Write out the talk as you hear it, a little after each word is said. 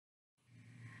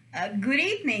Good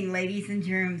evening, ladies and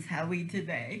germs. How are we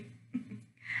today?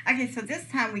 Okay, so this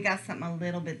time we got something a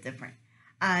little bit different.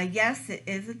 Yes, it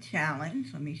is a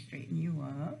challenge. Let me straighten you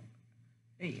up.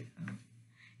 There you go.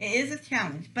 It is a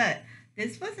challenge, but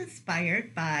this was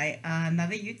inspired by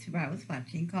another YouTuber I was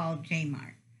watching called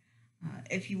J-mart.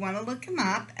 If you want to look him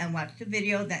up and watch the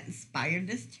video that inspired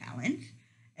this challenge,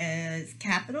 is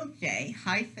capital J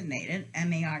hyphenated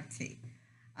MART.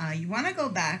 You want to go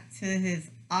back to his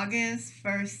August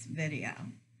 1st video.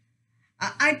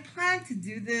 I planned to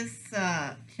do this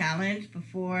challenge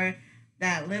before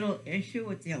that little issue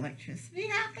with the electricity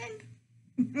happened.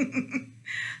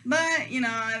 But,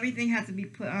 everything had to be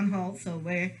put on hold, so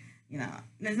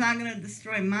it's not going to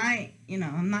destroy I'm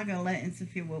not going to let it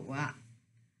interfere with what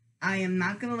I am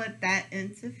not going to let that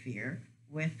interfere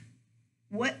with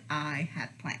what I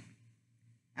had planned.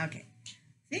 Okay.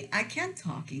 See, I can't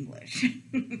talk English.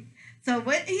 So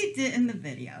what he did in the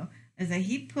video is that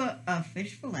he put a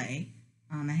fish fillet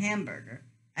on a hamburger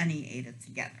and he ate it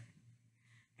together.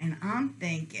 And I'm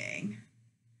thinking,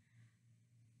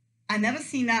 I never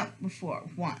seen that before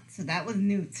once, so that was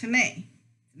new to me.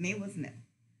 To me, it was new.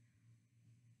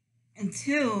 And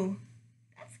two,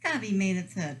 that's got to be made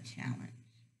into a challenge.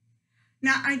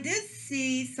 Now, I did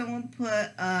see someone put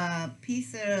a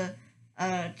piece of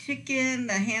chicken,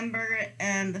 the hamburger,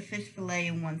 and the fish fillet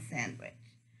in one sandwich.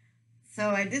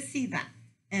 So I did see that.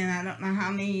 And I don't know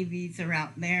how many of these are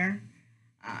out there.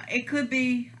 It could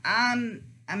be,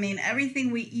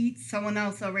 everything we eat, someone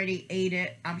else already ate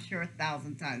it, I'm sure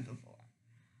 1,000 times before.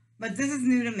 But this is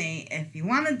new to me. If you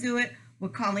want to do it, we're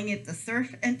calling it the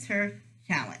Surf and Turf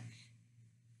Challenge.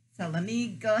 So let me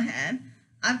go ahead.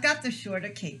 I've got the shorter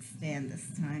cake stand this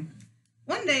time.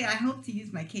 One day I hope to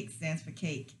use my cake stands for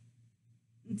cake.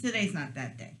 Today's not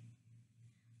that day.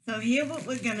 So here's what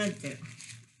we're going to do.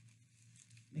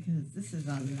 Because this is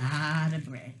a lot of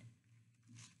bread.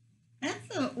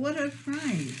 That's an order of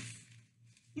fries.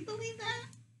 You believe that?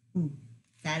 Ooh,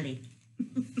 salad.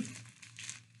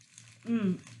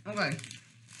 Okay.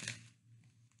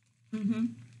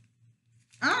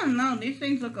 I don't know. These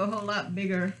things look a whole lot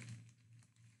bigger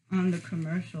on the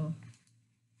commercial.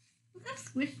 Look how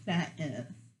squished that is.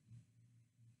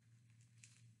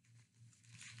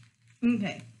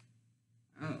 Okay.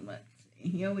 Oh, let's see.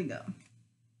 Here we go.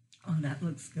 Oh, that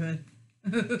looks good.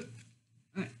 All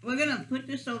right, we're going to put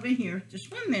this over here just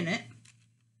for a minute.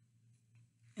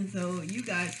 And so you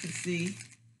guys can see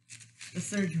the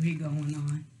surgery going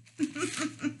on.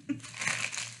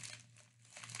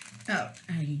 All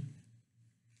right.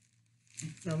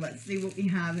 So let's see what we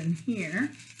have in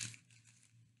here.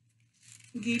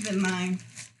 Keep in mind,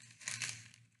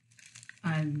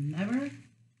 I've never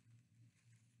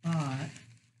bought.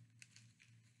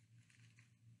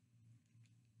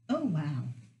 Oh, wow.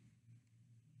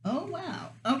 Oh,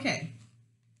 wow. Okay.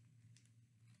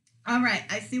 All right.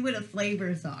 I see what the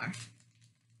flavors are.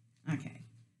 Okay.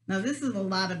 Now, this is a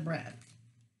lot of bread.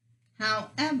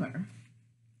 However,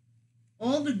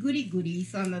 all the goody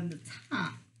goodies on the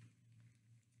top.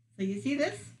 So you see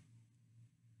this?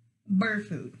 Bird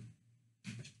food.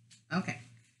 Okay.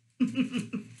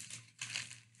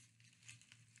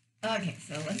 Okay,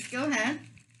 so let's go ahead.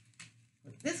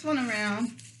 Put this one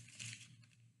around.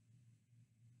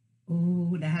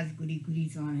 Oh, that has goody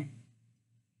goodies on it.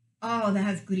 Oh, that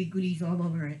has goody goodies all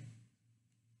over it.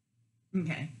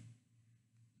 Okay.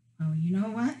 Oh, you know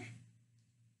what?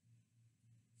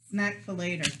 Snack for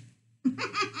later.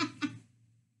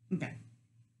 Okay.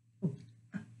 Ooh.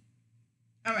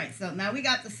 All right, so now we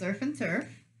got the surf and turf.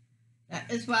 That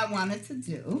is what I wanted to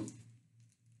do.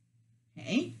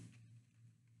 Okay.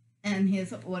 And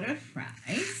here's an order of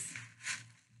fries.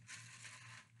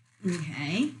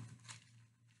 Okay.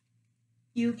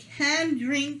 You can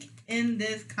drink in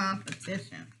this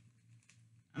competition.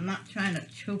 I'm not trying to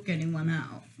choke anyone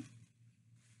out.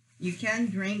 You can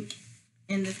drink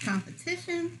in this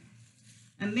competition.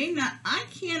 I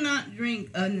cannot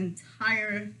drink an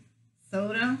entire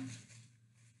soda.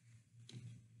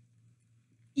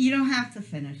 You don't have to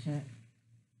finish it.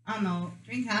 I don't know.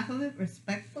 Drink half of it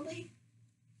respectfully.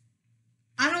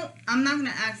 I'm not going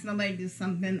to ask nobody to do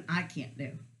something I can't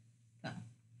do. So.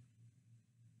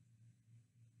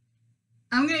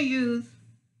 I'm going to use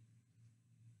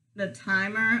the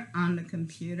timer on the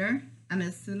computer. And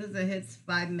as soon as it hits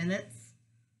 5 minutes,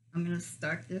 I'm going to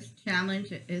start this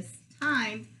challenge. It is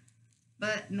timed,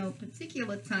 but no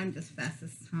particular time, just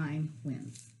fastest time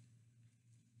wins.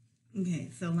 Okay,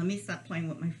 so let me stop playing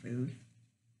with my food.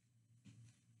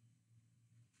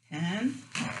 10,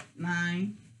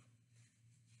 9,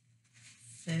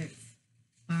 6,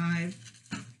 5,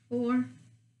 4,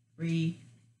 3,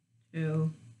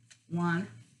 2, 1.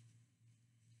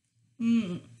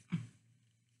 Mm,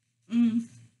 mm,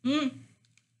 mm,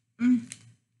 mm,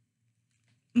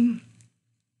 mm.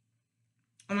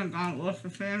 Oh my God, what's the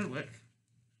sandwich?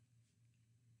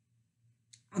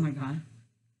 Oh my God.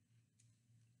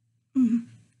 Mm,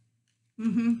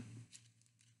 mm-hmm.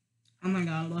 Oh my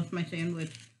God, I lost my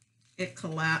sandwich. It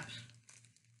collapsed.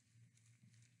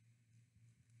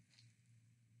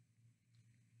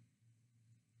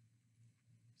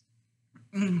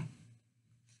 Mm,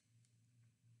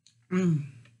 mm,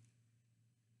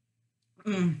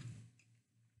 mm.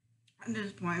 At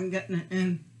this point, I'm getting it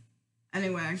in any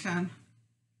way I can.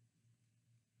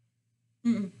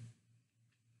 Mm,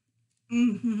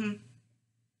 mm, mm,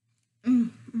 mm,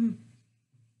 mm,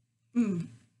 mm.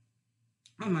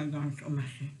 Oh my God, so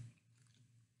messy.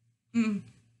 Mm,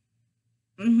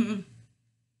 mm, mm,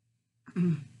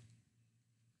 mm,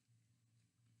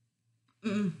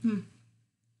 mm, mm,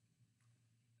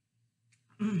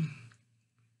 mm, mm,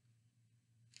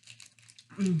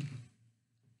 mm, mm,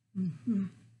 mm, mm,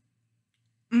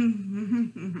 mhm,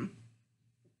 mhm,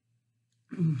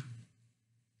 mhm,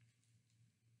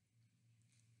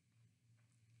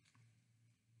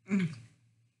 mhm,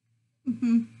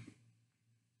 mhm,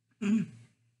 mhm, mhm,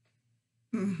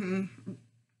 mhm,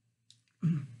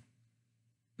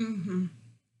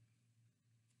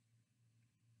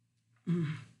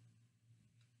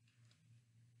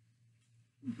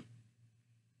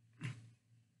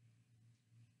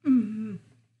 mhm,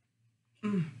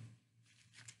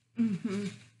 mhm, mhm,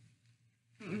 mhm,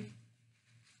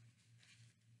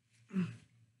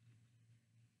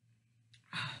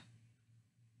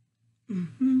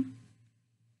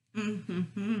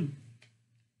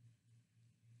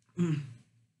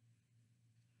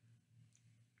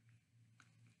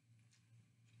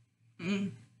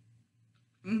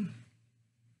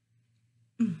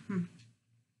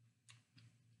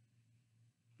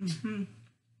 mhm,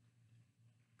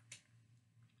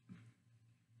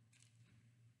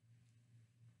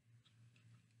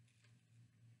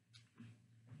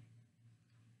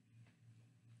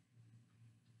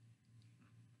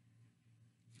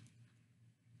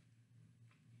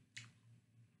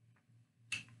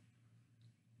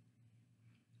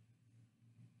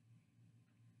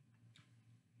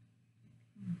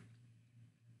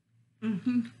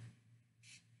 mhm,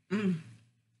 mhm,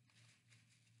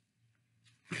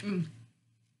 mhm,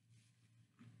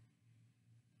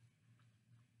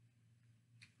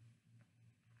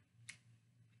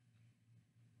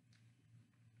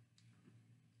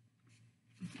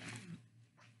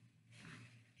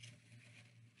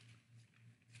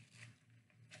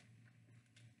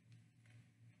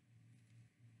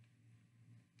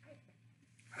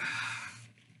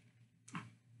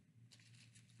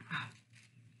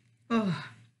 oh,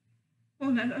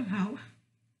 oh, that help.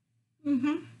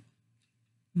 Mhm,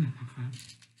 mhm,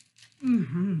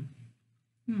 mhm, mhm,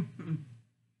 mhm,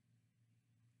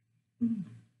 mhm,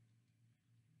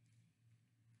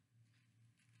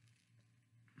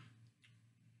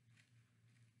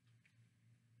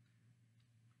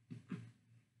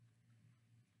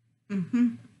 mhm,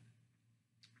 mhm,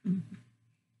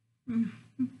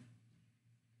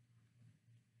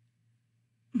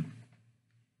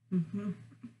 mhm,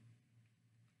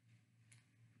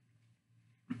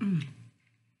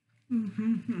 mhm,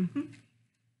 mhm,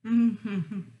 mhm, mhm,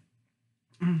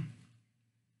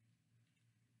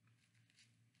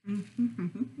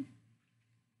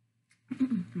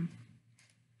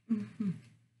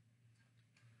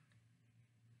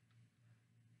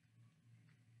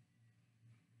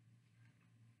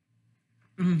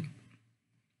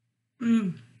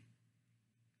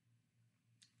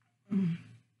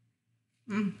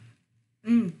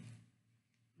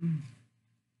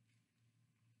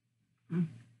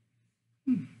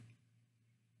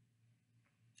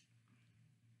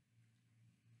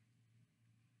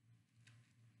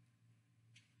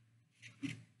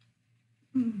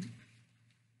 mhm,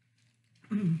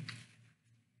 mhm,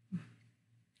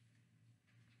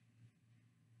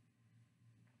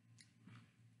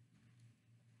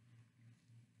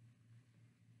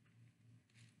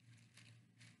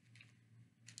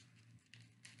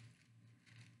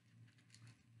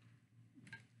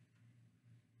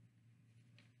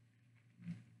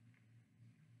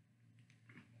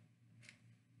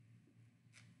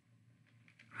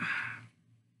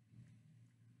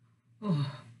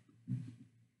 oh,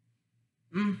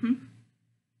 mhm,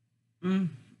 mhm,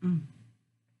 mhm,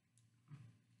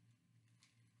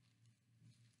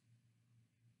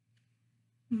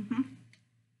 mhm,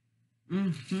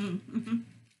 mhm, mhm.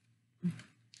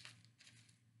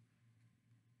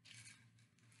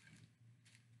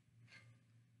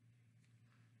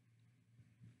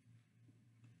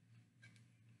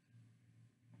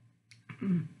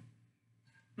 Mm.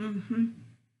 Mm-hmm.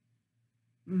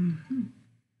 Mm-hmm.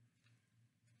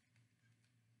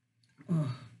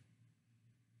 Oh.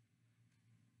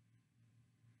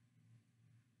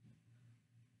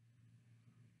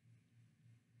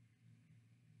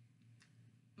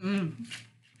 Mm.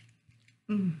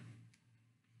 Mm.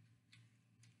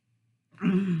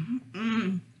 Mm.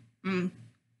 Mm. Mm.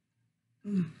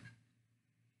 Mm.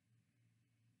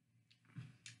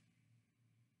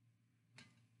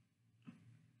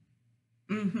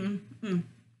 Mm-hmm. Mm.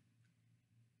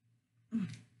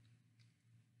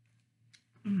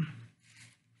 Mm.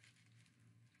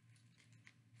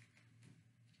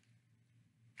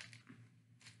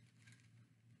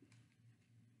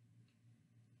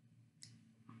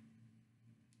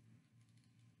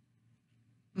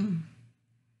 Mm.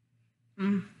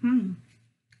 Mm-hmm.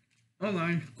 Oh,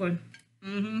 that's good.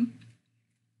 Mm-hmm.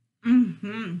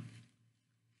 Mm-hmm.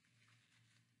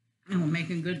 And we're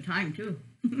making good time too.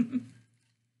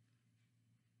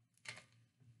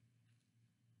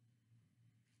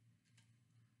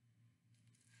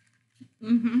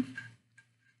 Mm-hmm.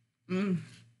 Mm.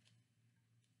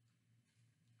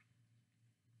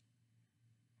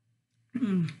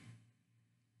 Mm.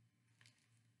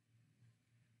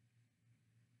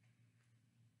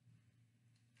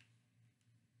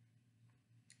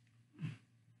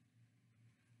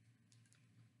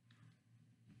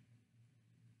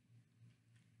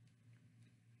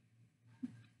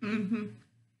 Mm-hmm.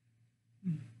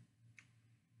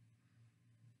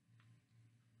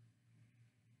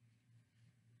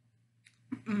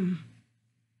 Mm.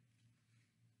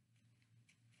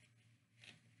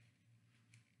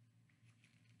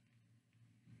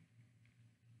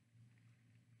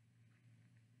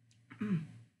 Mm.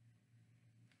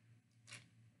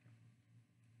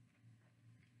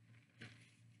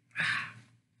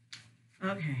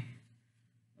 Okay.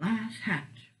 Last hatch.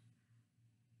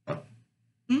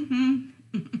 Mm-hmm.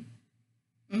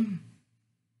 Mm-hmm.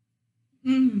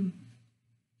 Mm-hmm.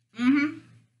 Mm-hmm.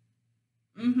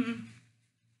 Mm-hmm.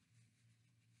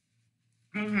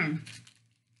 Mm-hmm.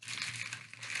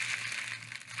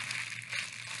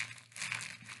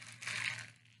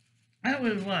 That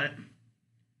was what?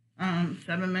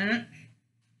 7 minutes?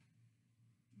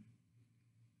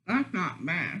 That's not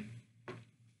bad.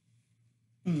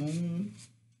 Mm.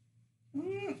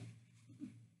 Mm.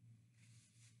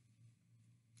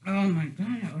 Oh my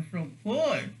god, that was so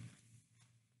good.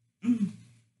 Mm.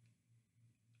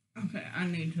 Okay, I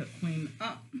need to clean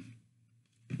up.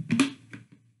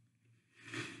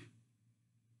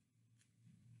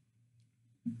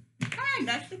 Alright,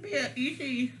 that should be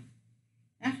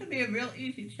a real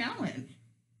easy challenge.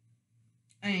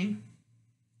 I mean,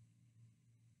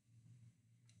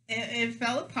 it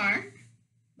fell apart.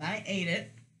 I ate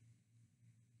it.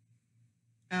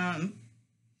 Um,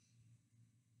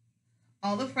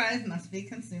 all the fries must be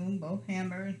consumed. Both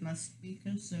hamburgers must be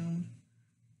consumed.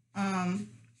 Um,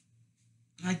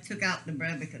 I took out the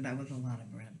bread because that was a lot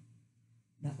of bread.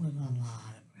 That was a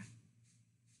lot of bread.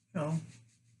 So,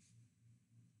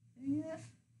 yeah,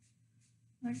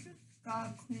 I just got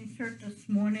a clean shirt this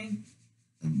morning.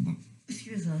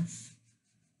 Excuse us.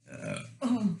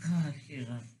 Oh, God, excuse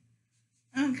us.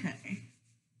 Okay.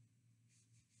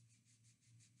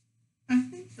 I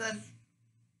think that's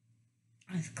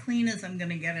as clean as I'm going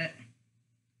to get it.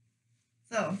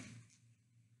 So,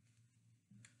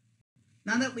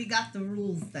 now that we got the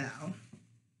rules down,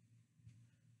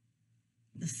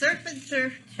 the Surf and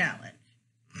Surf Challenge.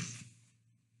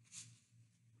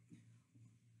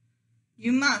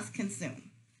 You must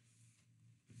consume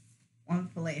one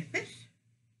fillet of fish,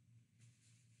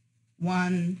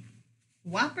 one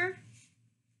whopper,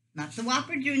 not the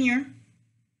Whopper Junior,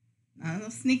 none of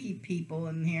those sneaky people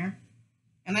in here.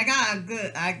 And I got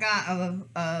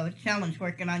a challenge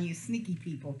working on you sneaky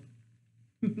people.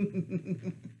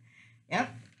 Yep.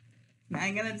 I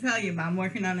ain't gonna tell you, but I'm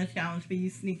working on a challenge for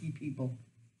you sneaky people.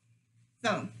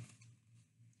 So,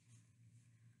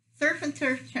 Surf and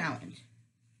Turf Challenge.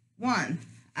 One,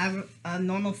 a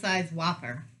normal size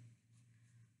Whopper.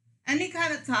 Any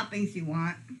kind of toppings you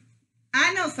want.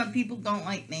 I know some people don't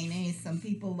like mayonnaise. Some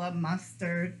people love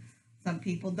mustard. Some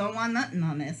people don't want nothing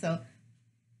on it. So,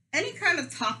 any kind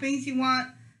of toppings you want,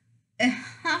 it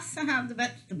has to have the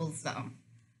vegetables though.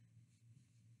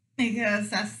 Because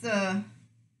that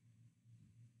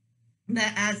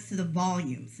adds to the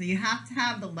volume. So you have to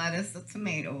have the lettuce, the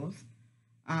tomatoes.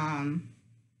 Um,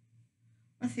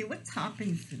 let's see, what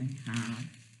toppings do they have?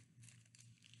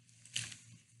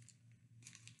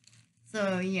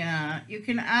 So yeah, you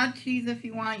can add cheese if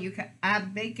you want. You can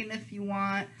add bacon if you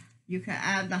want. You can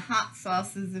add the hot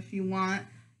sauces if you want.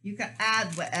 You can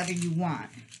add whatever you want.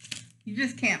 You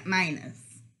just can't minus.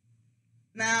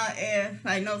 Now, if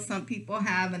I know some people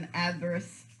have an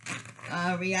adverse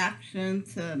reaction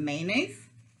to mayonnaise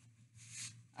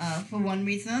for one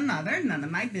reason or another, none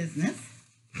of my business.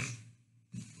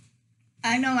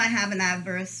 I know I have an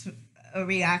adverse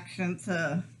reaction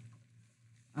to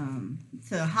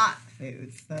hot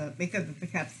foods because of the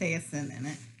capsaicin in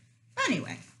it. But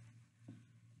anyway,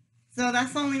 so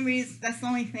that's the only reason. That's the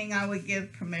only thing I would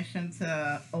give permission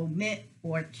to omit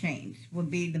or change would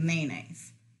be the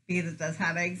mayonnaise because it does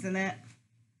have eggs in it,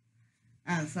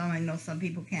 and so I know some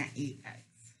people can't eat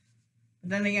eggs. But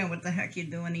then again, what the heck you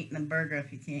doing eating a burger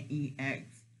if you can't eat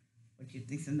eggs? What you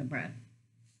think's in the bread?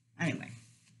 Anyway,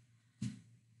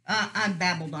 I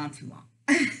babbled on too long.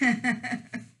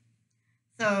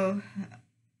 So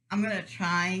I'm going to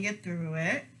try and get through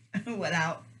it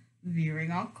without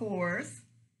veering off course.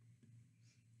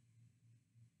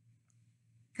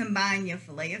 Combine your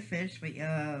fillet of fish with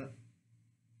your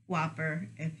whopper.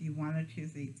 If you want to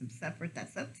choose to eat them separate,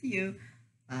 that's up to you.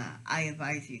 I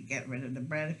advise you get rid of the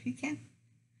bread if you can.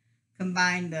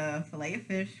 Combine the fillet of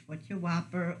fish with your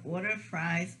whopper, order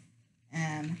fries,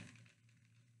 and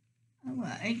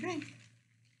a drink.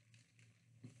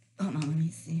 Hold on, let me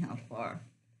see how far.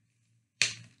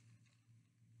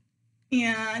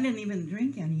 Yeah, I didn't even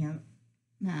drink any of it.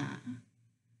 Nah.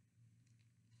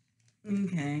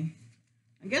 Okay.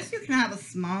 I guess you can have a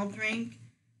small drink.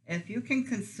 If you can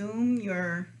consume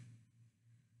your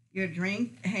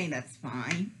drink, hey, that's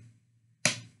fine.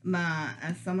 But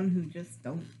as someone who just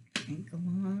don't drink a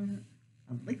lot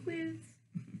of liquids,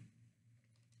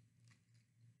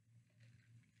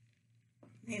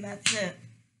 hey, that's it.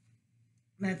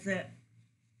 That's it.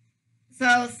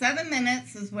 So 7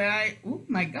 minutes is where oh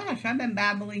my gosh, I've been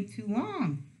babbling too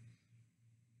long.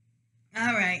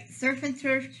 All right, surf and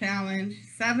turf challenge,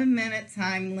 7 minute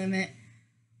time limit,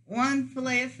 1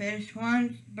 fillet of fish,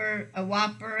 a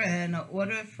whopper, and an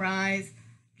order of fries.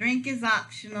 Drink is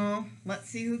optional. Let's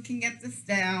see who can get this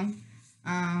down.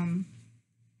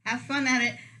 Have fun at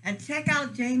it, and check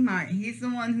out J-mart. He's the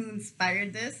one who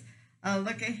inspired this.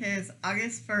 Look at his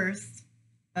August 1st.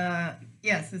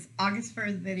 Yes, his August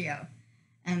 1st video.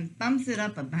 And thumbs it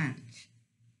up a bunch.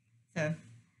 So,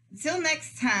 until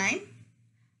next time,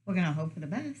 we're going to hope for the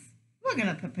best. We're going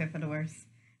to prepare for the worst.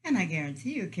 And I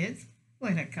guarantee you, kids,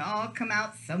 we're going to all come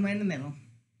out somewhere in the middle.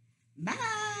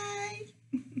 Bye!